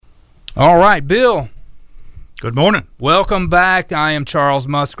All right, Bill. Good morning. Welcome back. I am Charles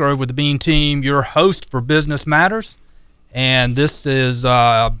Musgrove with the Bean Team, your host for Business Matters. And this is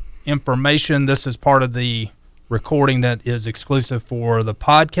information. This is part of the recording that is exclusive for the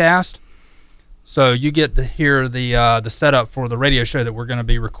podcast. So you get to hear the setup for the radio show that we're going to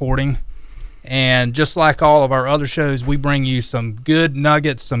be recording. And just like all of our other shows, we bring you some good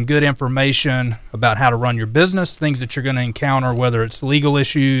nuggets, some good information about how to run your business, things that you're going to encounter, whether it's legal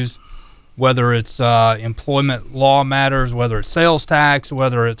issues, whether it's employment law matters, whether it's sales tax,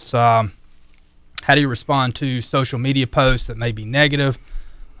 whether it's how do you respond to social media posts that may be negative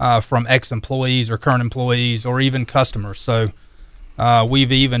from ex-employees or current employees or even customers. So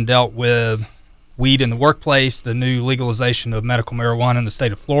we've even dealt with weed in the workplace, the new legalization of medical marijuana in the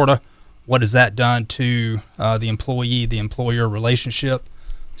state of Florida. What has that done to the employee, the employer relationship?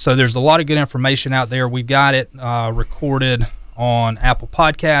 So there's a lot of good information out there. We've got it recorded on Apple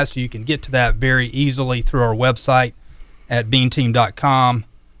Podcasts. You can get to that very easily through our website at beanteam.com.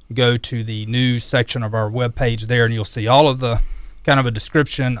 Go to the news section of our webpage there, and you'll see all of the kind of a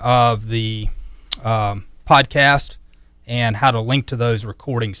description of the podcast and how to link to those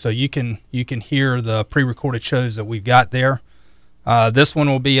recordings. So you can hear the pre-recorded shows that we've got there. This one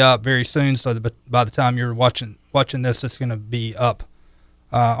will be up very soon, so by the time you're watching this, it's going to be up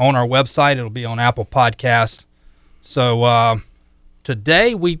on our website. It'll be on Apple Podcast. So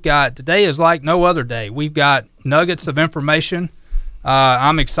today is like no other day. We've got nuggets of information.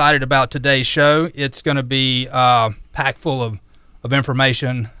 I'm excited about today's show. It's going to be packed full of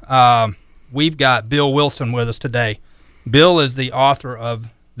information. We've got Bill Wilson with us today. Bill is the author of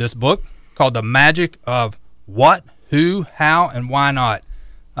this book called The Magic of What, Who, How, and Why Not.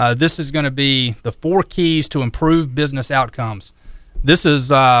 This is going to be the 4 keys to improve business outcomes. This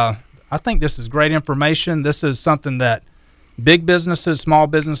is, I think this is great information. This is something that big businesses, small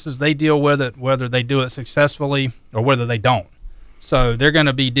businesses, they deal with it, whether they do it successfully or whether they don't. So they're going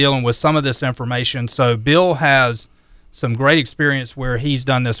to be dealing with some of this information. So Bill has some great experience where he's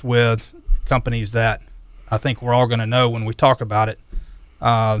done this with companies that I think we're all going to know when we talk about it.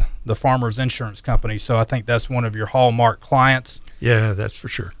 The Farmers Insurance Company. So I think that's one of your hallmark clients. Yeah, that's for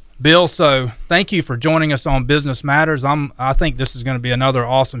sure. Bill, so thank you for joining us on Business Matters. I think this is going to be another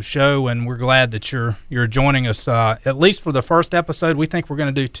awesome show, and we're glad that you're joining us, at least for the first episode. We think we're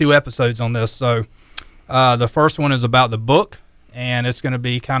going to do 2 episodes on this. So the first one is about the book, and it's going to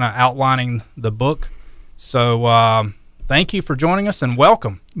be kind of outlining the book. So thank you for joining us, and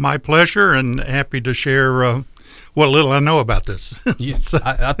welcome. My pleasure, and happy to share what little I know about this. Yes,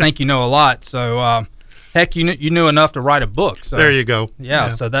 I think you know a lot. So, heck, you knew enough to write a book. So, there you go.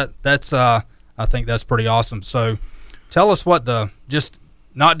 Yeah. So that's I think that's pretty awesome. So, tell us just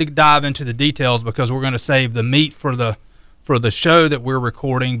not to dive into the details because we're going to save the meat for the show that we're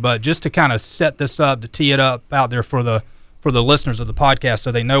recording, but just to kind of set this up, to tee it up out there for the listeners of the podcast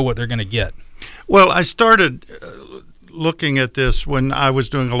so they know what they're going to get. Well, I started looking at this when I was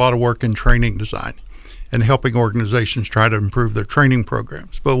doing a lot of work in training design and helping organizations try to improve their training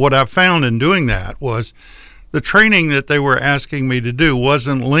programs. But what I found in doing that was the training that they were asking me to do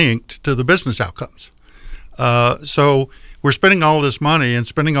wasn't linked to the business outcomes. So we're spending all this money and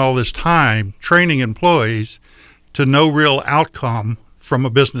spending all this time training employees to no real outcome from a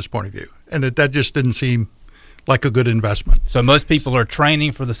business point of view. And that just didn't seem like a good investment. So most people are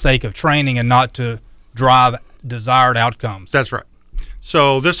training for the sake of training and not to drive desired outcomes. That's right.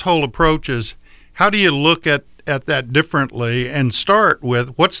 So this whole approach is, how do you look at that differently and start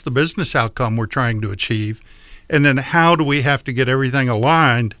with what's the business outcome we're trying to achieve, and then how do we have to get everything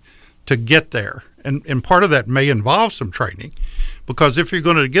aligned to get there? And part of that may involve some training, because if you're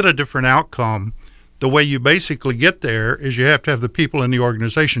going to get a different outcome, the way you basically get there is you have to have the people in the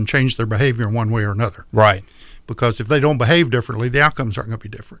organization change their behavior in one way or another. Right. Because if they don't behave differently, the outcomes aren't going to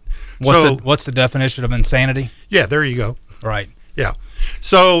be different. What's the definition of insanity? Yeah, there you go. Right. Yeah.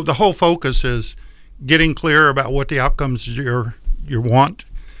 So the whole focus is getting clear about what the outcomes you want,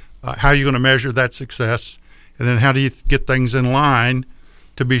 how you're going to measure that success, and then how do you get things in line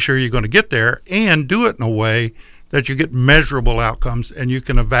to be sure you're going to get there, and do it in a way that you get measurable outcomes and you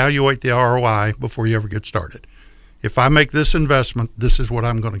can evaluate the ROI before you ever get started. If I make this investment, this is what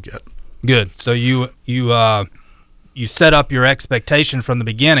I'm going to get. Good. So you set up your expectation from the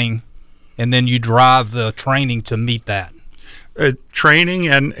beginning, and then you drive the training to meet that. Training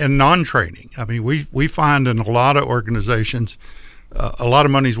and non-training. I mean, we find in a lot of organizations, a lot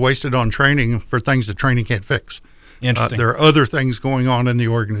of money is wasted on training for things that training can't fix. Interesting. There are other things going on in the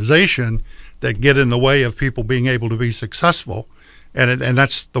organization that get in the way of people being able to be successful, and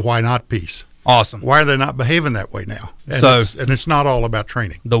that's the why not piece. Awesome. Why are they not behaving that way now? And it's not all about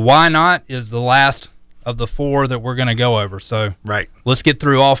training. The why not is the last of the 4 that we're going to go over. So right. Let's get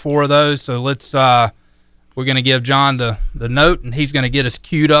through all 4 of those. So let's we're going to give John the note, and he's going to get us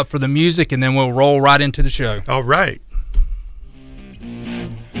queued up for the music, and then we'll roll right into the show. All right.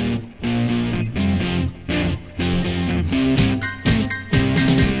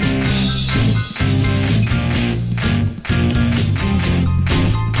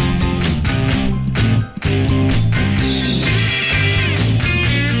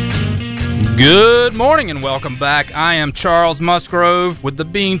 Good morning and welcome back. I am Charles Musgrove with the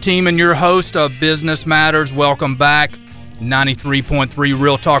Bean Team and your host of Business Matters. Welcome back. 93.3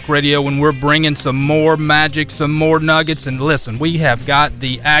 Real Talk Radio, when we're bringing some more magic, some more nuggets. And listen, we have got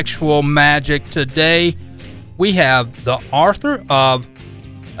the actual magic today. We have the author of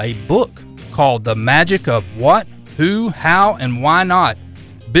a book called The Magic of What, Who, How, and Why Not.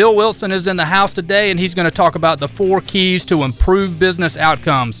 Bill Wilson is in the house today, and he's going to talk about the 4 keys to improve business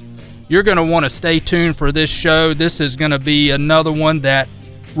outcomes. You're going to want to stay tuned for this show. This is going to be another one that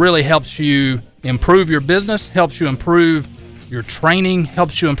really helps you improve your business, helps you improve your training,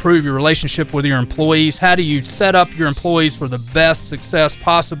 helps you improve your relationship with your employees. How do you set up your employees for the best success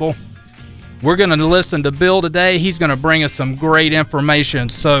possible? We're going to listen to Bill today. He's going to bring us some great information.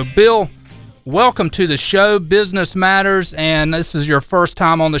 So, Bill, welcome to the show, Business Matters, and this is your first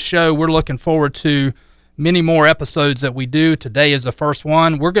time on the show. We're looking forward to many more episodes that we do. Today is the first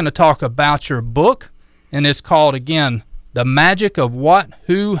one. We're going to talk about your book, and it's called, again, The Magic of What,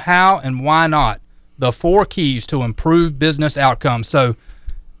 Who, How, and Why Not, the 4 keys to improve business outcomes. So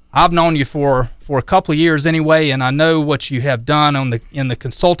I've known you for a couple of years anyway, and I know what you have done in the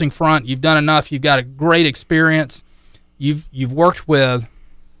consulting front. You've done enough. You've got a great experience. You've worked with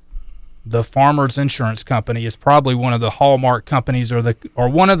the Farmers Insurance Company. Is probably one of the hallmark companies or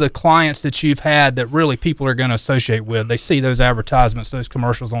one of the clients that you've had that really people are going to associate with. They see those advertisements, those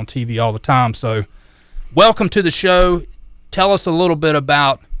commercials on TV all the time. So welcome to the show. Tell us a little bit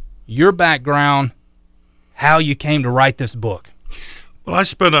about your background, how you came to write this book. Well, I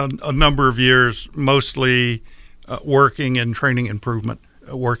spent a number of years mostly working in training improvement,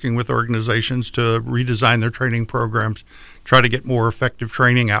 working with organizations to redesign their training programs, try to get more effective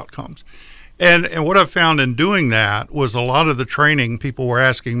training outcomes. And what I've found in doing that was a lot of the training people were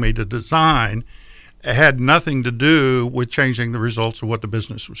asking me to design had nothing to do with changing the results of what the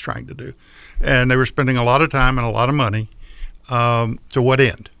business was trying to do. And they were spending a lot of time and a lot of money to what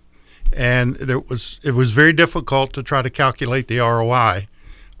end? And it was very difficult to try to calculate the ROI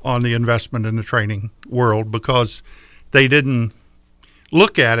on the investment in the training world because they didn't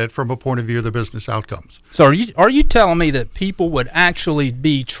look at it from a point of view of the business outcomes. So are you telling me that people would actually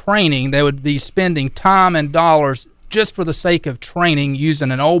be training, they would be spending time and dollars just for the sake of training using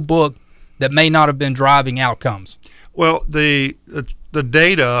an old book that may not have been driving outcomes? Well, the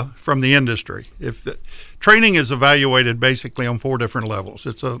data from the industry, training is evaluated basically on 4 different levels.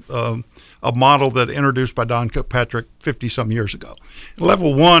 It's a model that introduced by Don Kirkpatrick 50-some years ago.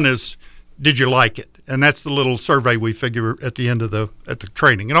 Level 1 is, did you like it? And that's the little survey we figure at the end of the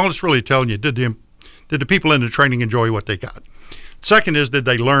training. And all it's really telling you, did the people in the training enjoy what they got? Second is, did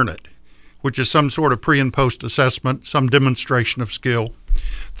they learn it, which is some sort of pre and post assessment, some demonstration of skill.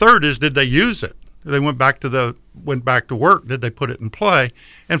 Third is, did they use it? They went back to work. Did they put it in play?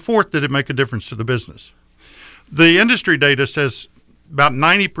 And fourth, did it make a difference to the business? The industry data says about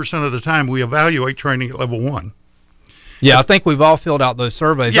 90% of the time we evaluate training at level 1. Yeah, I think we've all filled out those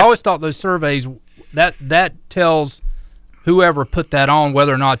surveys. Yeah. I always thought those surveys, that tells whoever put that on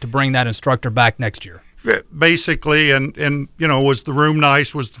whether or not to bring that instructor back next year. Basically, and was the room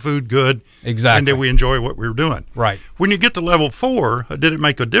nice? Was the food good? Exactly. And did we enjoy what we were doing? Right. When you get to level 4, did it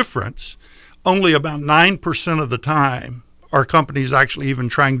make a difference? Only about 9% of the time are companies actually even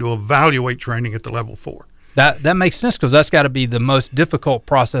trying to evaluate training at the level 4. That makes sense because that's got to be the most difficult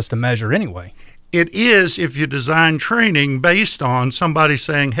process to measure anyway. It is if you design training based on somebody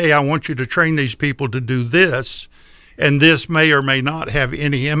saying, hey, I want you to train these people to do this, and this may or may not have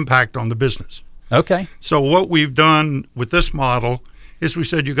any impact on the business. Okay. So what we've done with this model is we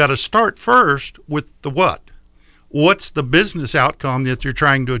said you got to start first with the what. What's the business outcome that you're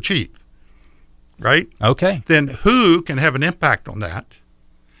trying to achieve, right? Okay. Then who can have an impact on that?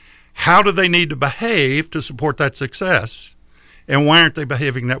 How do they need to behave to support that success? And why aren't they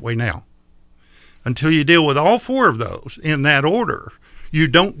behaving that way now? Until you deal with all 4 of those in that order, you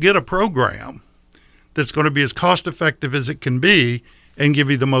don't get a program that's going to be as cost effective as it can be and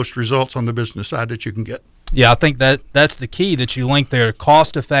give you the most results on the business side that you can get. Yeah, I think that's the key that you link there,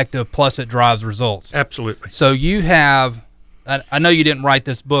 cost effective plus it drives results. Absolutely. So you have I know you didn't write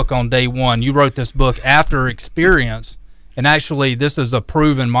this book on day one. You wrote this book after experience, and actually this is a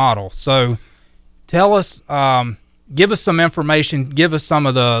proven model. So tell us, give us some information, give us some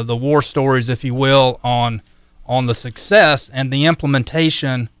of the war stories, if you will, on the success and the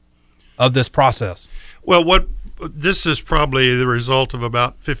implementation of this process. Well, this is probably the result of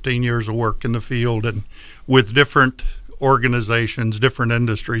about 15 years of work in the field and with different organizations, different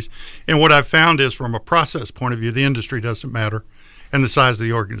industries. And what I've found is, from a process point of view, the industry doesn't matter and the size of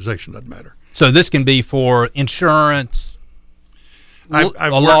the organization doesn't matter. So this can be for insurance,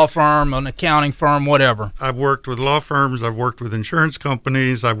 a law firm, an accounting firm, whatever. I've worked with law firms, I've worked with insurance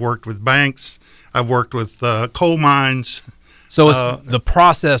companies, I've worked with banks, I've worked with coal mines. So the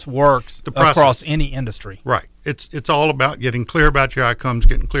process works across any industry. Right. It's all about getting clear about your outcomes,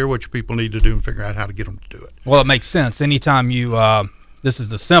 getting clear what your people need to do, and figuring out how to get them to do it. Well, it makes sense. Anytime you, this is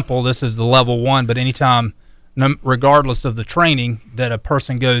the level one, but anytime, regardless of the training, that a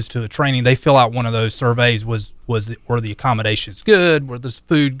person goes to a training, they fill out one of those surveys. Were the accommodations good? Were the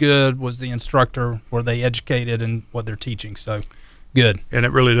food good? Was the instructor, were they educated in what they're teaching? So, good. And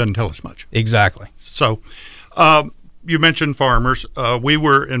it really doesn't tell us much. Exactly. So, you mentioned farmers. We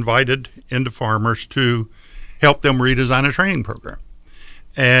were invited into Farmers to help them redesign a training program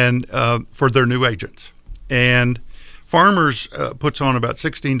and for their new agents. And Farmers puts on about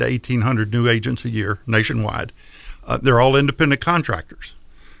 1,600 to 1,800 new agents a year nationwide. They're all independent contractors.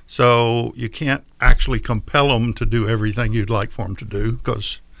 So you can't actually compel them to do everything you'd like for them to do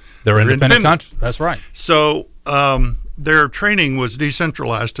because they're independent. That's right. So their training was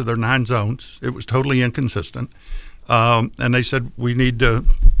decentralized to their 9 zones. It was totally inconsistent. And they said, we need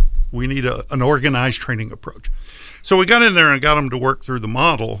an organized training approach. So we got in there and got them to work through the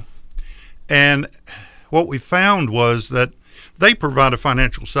model. And what we found was that they provide a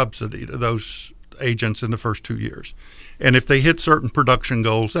financial subsidy to those agents in the first 2 years. And if they hit certain production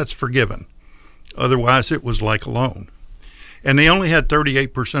goals, that's forgiven. Otherwise, it was like a loan. And they only had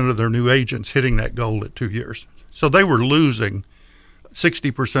 38% of their new agents hitting that goal at 2 years. So they were losing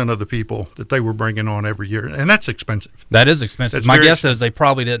 60% of the people that they were bringing on every year, and that's expensive. That is expensive. My guess is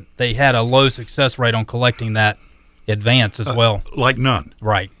they had a low success rate on collecting that advance as well. Like none.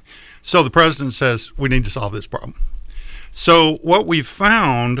 Right. So the president says, we need to solve this problem. So what we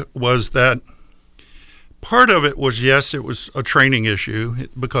found was that part of it was, yes, it was a training issue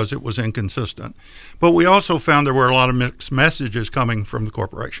because it was inconsistent, but we also found there were a lot of mixed messages coming from the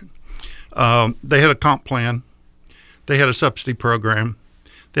corporation. They had a comp plan. They had a subsidy program,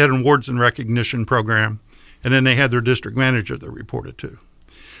 they had an awards and recognition program, and then they had their district manager they reported to.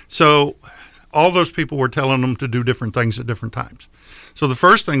 So all those people were telling them to do different things at different times. So the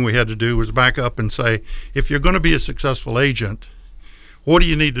first thing we had to do was back up and say, if you're going to be a successful agent, what do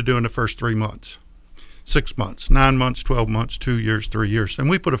you need to do in the first 3 months, 6 months, 9 months, 12 months, 2 years, 3 years? And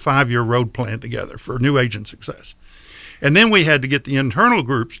we put a 5-year road plan together for new agent success. And then we had to get the internal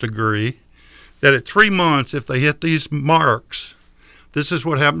groups to agree that at 3 months, if they hit these marks, this is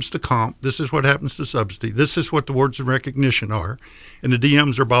what happens to comp, this is what happens to subsidy, this is what the awards and recognition are, and the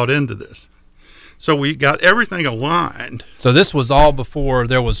DMs are bought into this. So we got everything aligned. So this was all before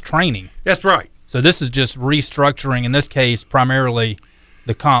there was training. That's right. So this is just restructuring, in this case, primarily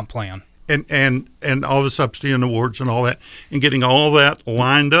the comp plan. And all the subsidy and awards and all that, and getting all that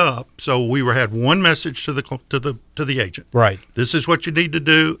lined up. So we had one message to the agent. Right. This is what you need to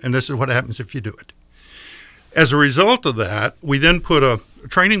do, and this is what happens if you do it. As a result of that, we then put a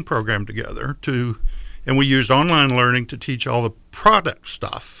training program together and we used online learning to teach all the product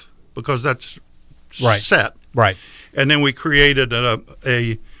stuff because that's set. Right. And then we created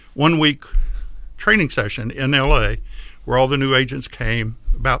a 1 week training session in LA where all the new agents came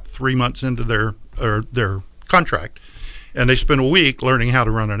about 3 months into their contract, and they spent a week learning how to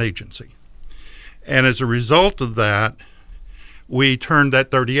run an agency. And as a result of that, we turned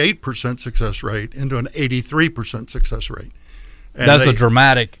that 38% success rate into an 83% success rate. And that's a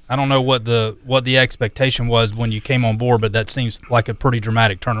dramatic. I don't know what the expectation was when you came on board, but that seems like a pretty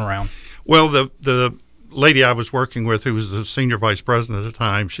dramatic turnaround. Well, the lady I was working with, who was the senior vice president at the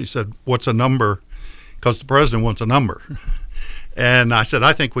time, she said, "What's a number?" Because the president wants a number. And I said,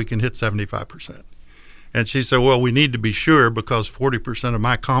 I think we can hit 75%. And she said, well, we need to be sure because 40% of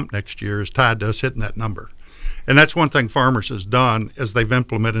my comp next year is tied to us hitting that number. And that's one thing Farmers has done as they've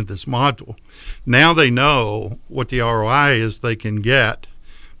implemented this module. Now they know what the ROI is they can get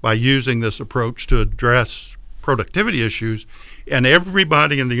by using this approach to address productivity issues. And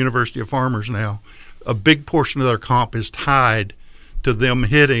everybody in the University of Farmers now, a big portion of their comp is tied to them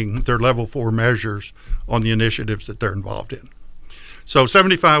hitting their level 4 measures on the initiatives that they're involved in. So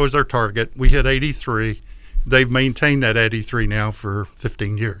 75 was their target. We hit 83, They've maintained that at E3 now for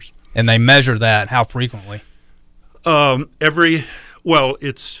 15 years. And they measure that how frequently? Is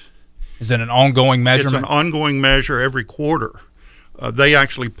it an ongoing measurement? It's an ongoing measure every quarter. They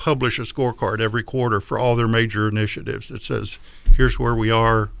actually publish a scorecard every quarter for all their major initiatives. It says, here's where we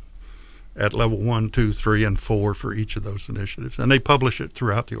are at level 1, 2, 3, and 4 for each of those initiatives. And they publish it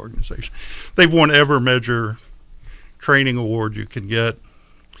throughout the organization. They've won every major training award you can get,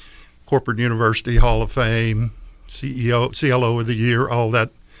 Corporate University Hall of Fame, CLO of the Year, all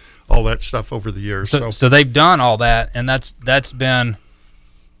that stuff over the years. So they've done all that, and that's been,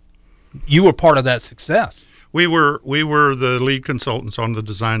 you were part of that success. We were the lead consultants on the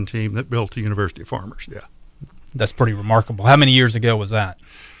design team that built the University of Farmers. Yeah, that's pretty remarkable. How many years ago was that?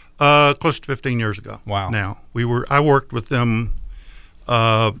 Close to 15 years ago. Wow. Now I worked with them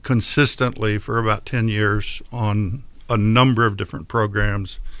consistently for about 10 years on a number of different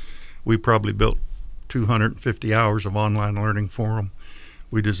programs. We probably built 250 hours of online learning for them.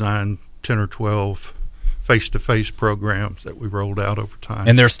 We designed 10 or 12 face-to-face programs that we rolled out over time.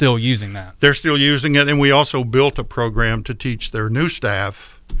 And they're still using that? They're still using it, and we also built a program to teach their new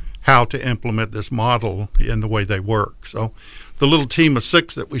staff how to implement this model in the way they work. So the little team of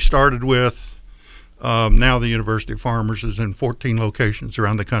 6 that we started with, now the University of Farmers is in 14 locations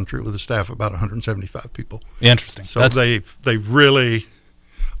around the country with a staff of about 175 people. Interesting. So they've really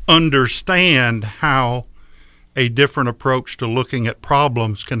understand how a different approach to looking at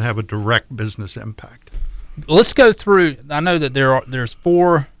problems can have a direct business impact. Let's go through. I know that there's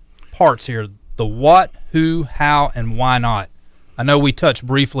 4 parts here: the what, who, how, and why not. I know we touched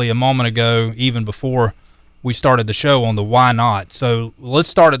briefly a moment ago, even before we started the show, on the why not. So let's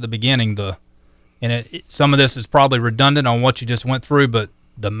start at the beginning. Some of this is probably redundant on what you just went through, but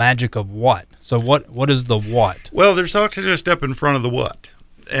the magic of what. So what is the what? Well, there's actually a step in front of the what,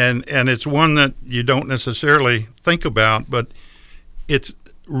 and it's one that you don't necessarily think about, but it's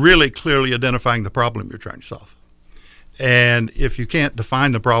really clearly identifying the problem you're trying to solve. And if you can't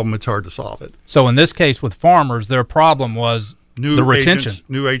define the problem, it's hard to solve it. So in this case with farmers, their problem was the retention.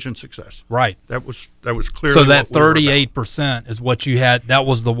 New agent success. Right. That was clearly so that 38% is what you had. That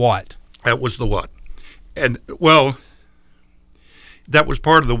was the what. That was the what. And, well, that was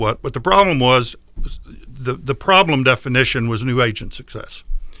part of the what. But the problem was the problem definition was new agent success.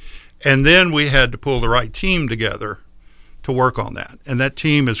 And then we had to pull the right team together to work on that, and that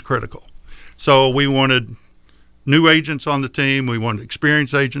team is critical. So we wanted new agents on the team, we wanted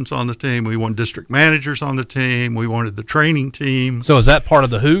experienced agents on the team, we wanted district managers on the team, we wanted the training team. So is that part of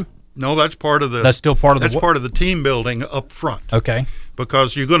the who? No, that's part of the. That's still part of that's part of the team building up front. Okay.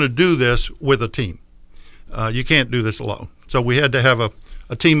 Because you're going to do this with a team. You can't do this alone. So we had to have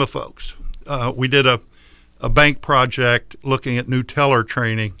a team of folks. We did a bank project looking at new teller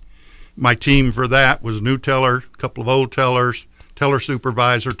training. My team for that was new teller, a couple of old tellers, teller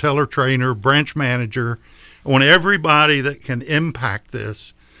supervisor, teller trainer, branch manager. I want everybody that can impact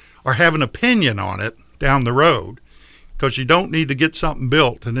this or have an opinion on it down the road, because you don't need to get something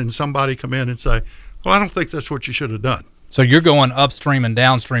built and then somebody come in and say, well, I don't think that's what you should have done. So you're going upstream and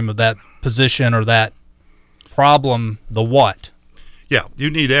downstream of that position or that problem, the what. Yeah, you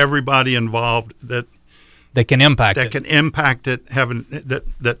need everybody involved that can impact it. That can impact it,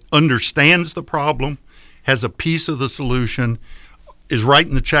 that understands the problem, has a piece of the solution, is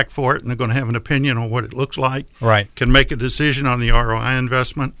writing the check for it, and they're going to have an opinion on what it looks like. Right. Can make a decision on the ROI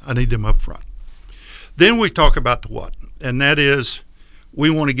investment. I need them up front. Then we talk about the what, and that is we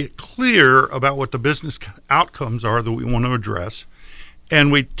want to get clear about what the business outcomes are that we want to address, and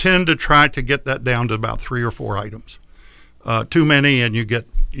we tend to try to get that down to about 3 or 4 items. Too many, and you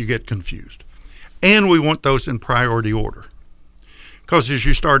get confused. And we want those in priority order. Because as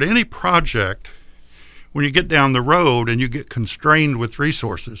you start any project, when you get down the road and you get constrained with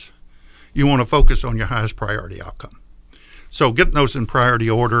resources, you want to focus on your highest priority outcome. So getting those in priority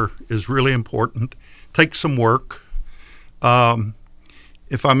order is really important. Takes some work.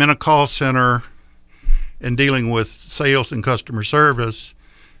 If I'm in a call center and dealing with sales and customer service,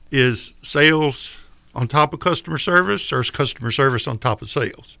 is sales on top of customer service, or is customer service on top of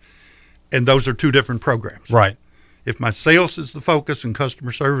sales? And those are 2 different programs. Right. If my sales is the focus and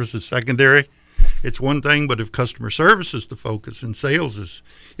customer service is secondary, it's one thing. But if customer service is the focus and sales is,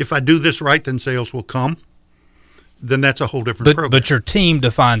 if I do this right, then sales will come, then that's a whole different program. But your team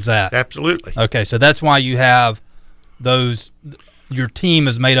defines that. Absolutely. Okay, so that's why you have those, your team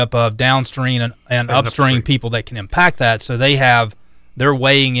is made up of downstream and upstream people that can impact that. So they're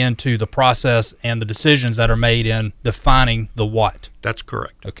weighing into the process and the decisions that are made in defining the what. That's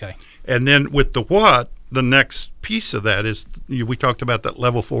correct. Okay. And then with the what, the next piece of that is we talked about that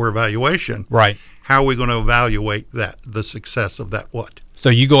level 4 evaluation. Right. How are we going to evaluate the success of that what? So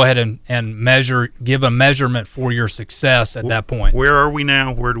you go ahead and measure, give a measurement for your success at that point. Where are we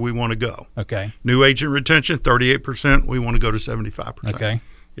now? Where do we want to go? Okay. New agent retention, 38%. We want to go to 75%. Okay.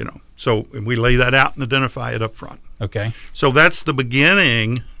 So we lay that out and identify it up front. Okay. So that's the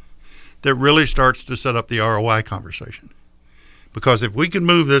beginning that really starts to set up the ROI conversation. Because if we can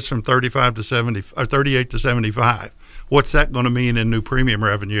move this from 35 to 70 or 38 to 75, what's that going to mean in new premium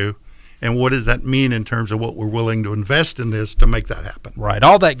revenue? And what does that mean in terms of what we're willing to invest in this to make that happen? Right.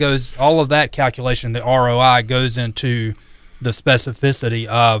 All of that calculation, the ROI, goes into the specificity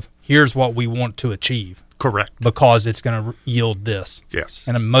of here's what we want to achieve. Correct. Because it's going to yield this. Yes.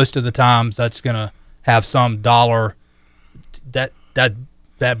 And most of the times that's going to have some dollar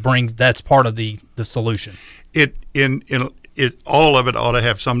that's part of the solution. All of it ought to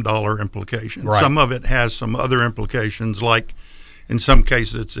have some dollar implication. Right. Some of it has some other implications, like in some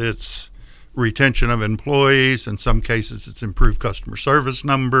cases it's retention of employees. In some cases it's improved customer service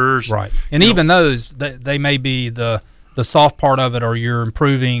numbers. Right. And even those, they may be the soft part of it, or you're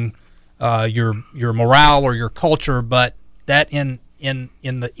improving your morale or your culture, but that in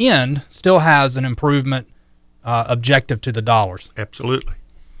the end still has an improvement objective to the dollars. Absolutely.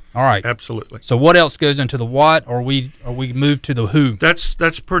 All right. Absolutely. So what else goes into the what, or we move to the who?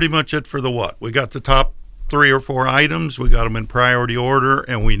 That's pretty much it for the what. We got the top 3 or 4 items. We got them in priority order,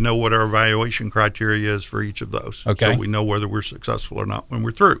 and we know what our evaluation criteria is for each of those. Okay. So we know whether we're successful or not when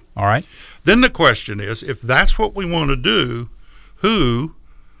we're through. All right. Then the question is, if that's what we want to do, who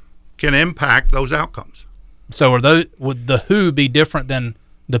can impact those outcomes? So would the who be different than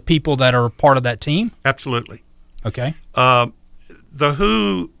the people that are part of that team? Absolutely. Okay. The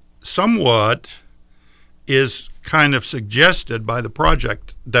who somewhat is kind of suggested by the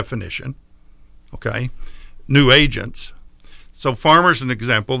project definition. Okay. New agents. So Farmer's an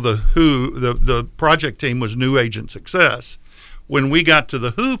example. The project team was new agent success. When we got to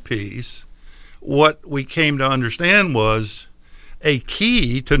the who piece, what we came to understand was a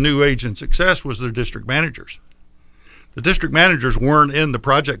key to new agent success was their district managers. The district managers weren't in the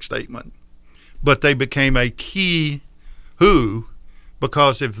project statement, but they became a key who,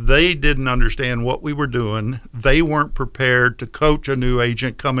 because if they didn't understand what we were doing, they weren't prepared to coach a new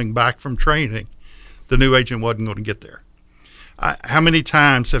agent coming back from training. The new agent wasn't going to get there. How many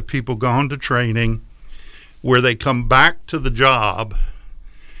times have people gone to training where they come back to the job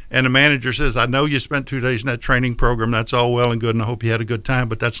and the manager says, I know you spent 2 days in that training program. That's all well and good, and I hope you had a good time,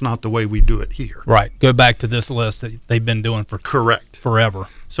 but that's not the way we do it here. Right. Go back to this list that they've been doing for correct forever.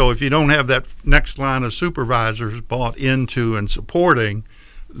 So if you don't have that next line of supervisors bought into and supporting,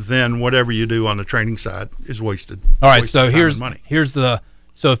 then whatever you do on the training side is wasted. All right. So here's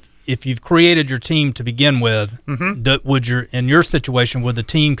if you've created your team to begin with, in your situation, would the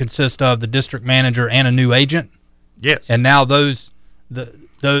team consist of the district manager and a new agent? Yes. And now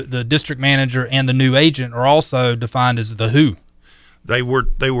the district manager and the new agent are also defined as the who. They were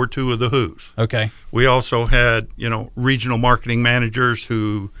 2 of the who's. Okay. We also had, regional marketing managers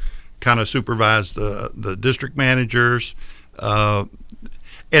who kind of supervised the district managers.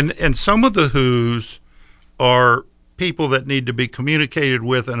 And some of the who's are people that need to be communicated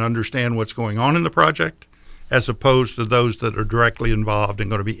with and understand what's going on in the project, as opposed to those that are directly involved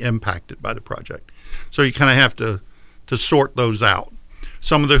and going to be impacted by the project. So you kind of have to sort those out.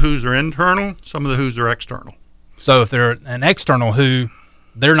 Some of the who's are internal, some of the who's are external. So if they're an external who,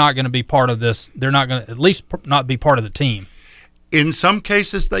 they're not going to be part of this. They're not going to, at least not be part of the team. In some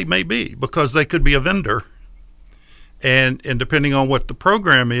cases they may be, because they could be a vendor. And depending on what the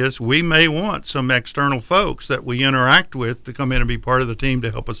program is, we may want some external folks that we interact with to come in and be part of the team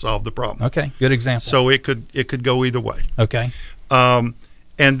to help us solve the problem. Okay, good example. So it could go either way. Okay. And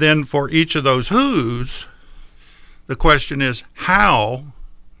then for each of those who's, the question is, how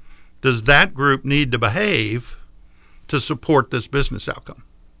does that group need to behave to support this business outcome?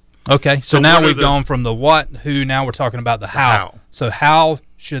 Okay, so now we've gone from the what, who, now we're talking about the how. So how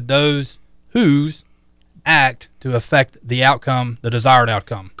should those who's act to affect the outcome, the desired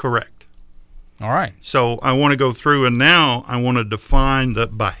outcome? Correct. All right. So I want to go through, and now I want to define the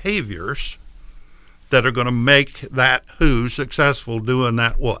behaviors that are going to make that who successful doing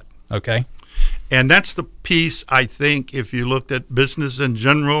that what. Okay. And that's the piece, I think, if you looked at business in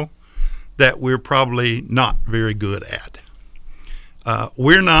general, that we're probably not very good at.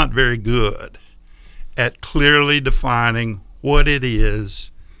 We're not very good at clearly defining what it is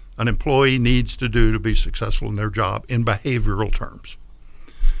an employee needs to do to be successful in their job in behavioral terms.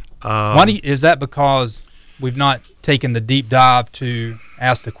 Is that because we've not taken the deep dive to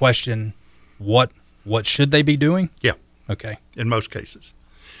ask the question, what what should they be doing? Yeah. Okay. In most cases.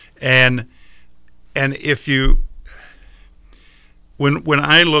 And if you, when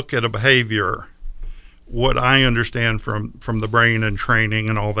I look at a behavior, what I understand from the brain and training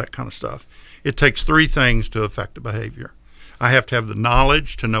and all that kind of stuff, it takes three things to affect a behavior. I have to have the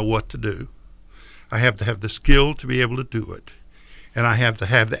knowledge to know what to do. I have to have the skill to be able to do it. And I have to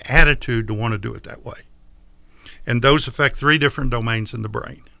have the attitude to want to do it that way. And those affect three different domains in the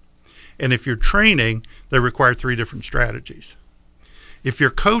brain. And if you're training, they require three different strategies. If you're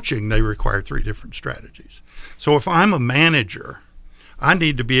coaching, they require three different strategies. So if I'm a manager, I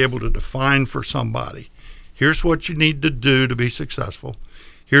need to be able to define for somebody, here's what you need to do to be successful.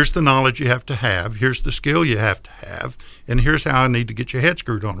 Here's the knowledge you have to have. Here's the skill you have to have. And here's how I need to get your head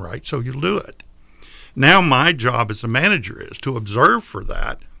screwed on right so you'll do it. Now my job as a manager is to observe for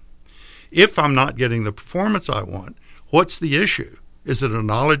that. If I'm not getting the performance I want, what's the issue? Is it a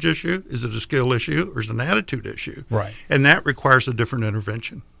knowledge issue? Is it a skill issue? Or is it an attitude issue? Right. And that requires a different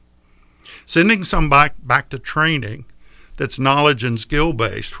intervention. Sending somebody back to training that's knowledge and skill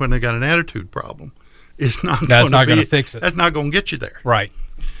based when they got an attitude problem is not going to fix it. That's not going to get you there. Right.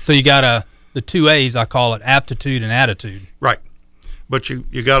 So you got the two A's, I call it aptitude and attitude. Right. But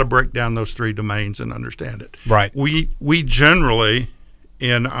you got to break down those three domains and understand it. Right. We generally,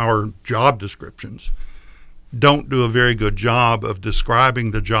 in our job descriptions, don't do a very good job of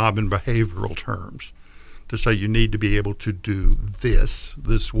describing the job in behavioral terms to say you need to be able to do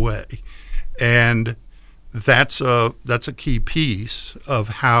this way. And that's a key piece of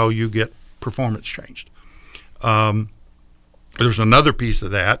how you get performance changed. There's another piece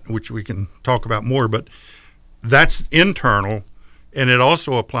of that, which we can talk about more, but that's internal, and it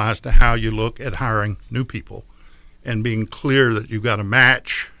also applies to how you look at hiring new people and being clear that you've got to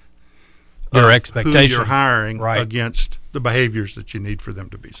match your expectation, who you're hiring right, against the behaviors that you need for them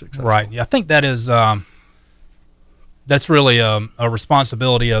to be successful. Right. Yeah, I think that is that's really a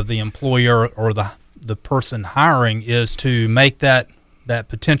responsibility of the employer or the person hiring, is to make that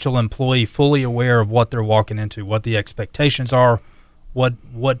potential employee fully aware of what they're walking into, what the expectations are, what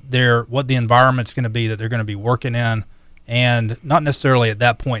the environment's going to be that they're going to be working in, and not necessarily at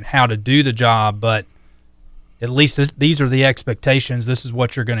that point how to do the job, but at least these are the expectations. This is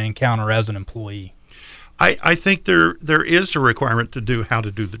what you're going to encounter as an employee. I think there is a requirement to do how to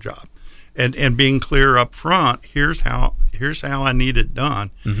do the job, and being clear up front. Here's how I need it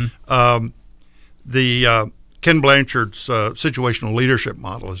done. Mm-hmm. Ken Blanchard's situational leadership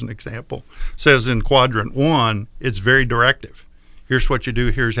model, as an example, says in quadrant 1, it's very directive. Here's what you do,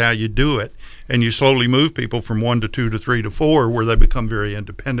 here's how you do it. And you slowly move people from 1 to 2 to 3 to 4, where they become very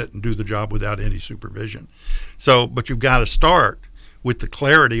independent and do the job without any supervision. So, but you've got to start with the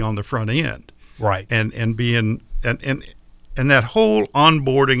clarity on the front end. Right. And being, and that whole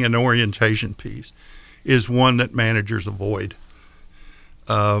onboarding and orientation piece is one that managers avoid.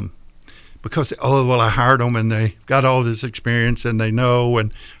 Because, I hired them and they got all this experience and they know,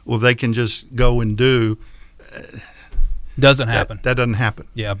 and they can just go and do. Doesn't happen. That doesn't happen.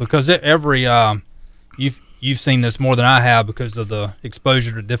 Yeah, because every you've seen this more than I have because of the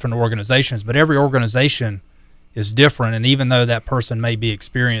exposure to different organizations, but every organization is different, and even though that person may be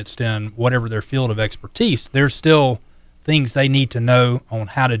experienced in whatever their field of expertise, there's still things they need to know on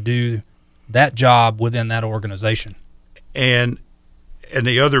how to do that job within that organization. And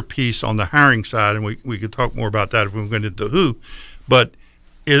the other piece on the hiring side, and we could talk more about that if we went into who, but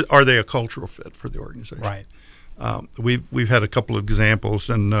are they a cultural fit for the organization? Right. We've had a couple of examples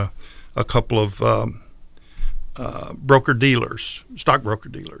and a couple of stockbroker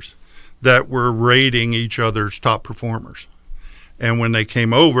dealers that were rating each other's top performers. And when they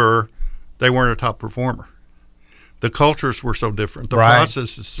came over, they weren't a top performer. The cultures were so different. The right.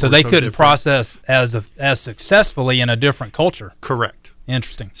 processes so were they so couldn't different. process as successfully in a different culture. Correct.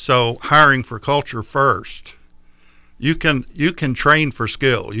 Interesting. So hiring for culture first. You can train for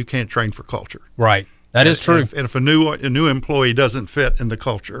skill. You can't train for culture. Right. That is true. And if a new employee doesn't fit in the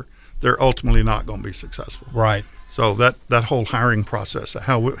culture, they're ultimately not going to be successful. Right. So that whole hiring process,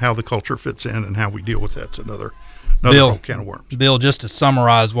 how the culture fits in and how we deal with that's another Bill, whole can of worms. Bill, just to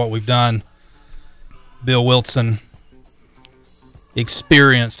summarize what we've done, Bill Wilson,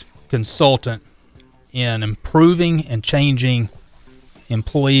 experienced consultant in improving and changing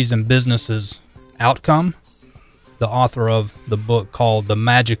employees and businesses' outcome, the author of the book called The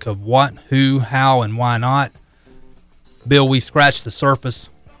Magic of What, Who, How, and Why Not. Bill, we scratched the surface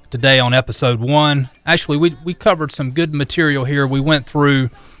today on episode 1. Actually, we covered some good material here. We went through,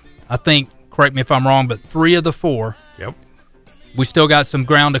 I think, correct me if I'm wrong, but 3 of the 4. Yep. We still got some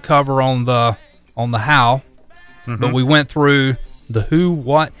ground to cover on the how, Mm-hmm. but we went through the who,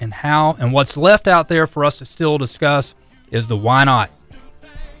 what, and how, and what's left out there for us to still discuss is the why not.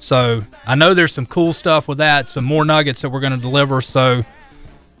 So I know there's some cool stuff with that, some more nuggets that we're going to deliver. So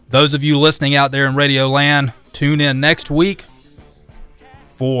those of you listening out there in Radio Land, tune in next week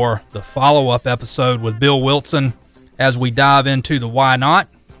for the follow-up episode with Bill Wilson as we dive into the why not.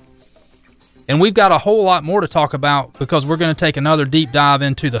 And we've got a whole lot more to talk about because we're going to take another deep dive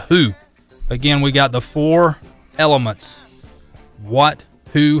into the who. Again, we got the 4 elements: what,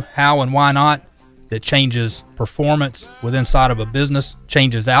 who, how, and why not, that changes performance within inside of a business,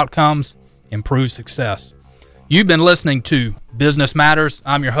 changes outcomes, improves success. You've been listening to Business Matters.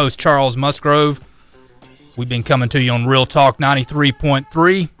 I'm your host, Charles Musgrove. We've been coming to you on Real Talk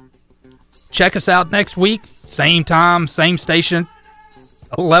 93.3. Check us out next week, same time, same station,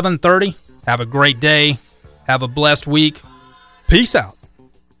 11:30. Have a great day. Have a blessed week. Peace out.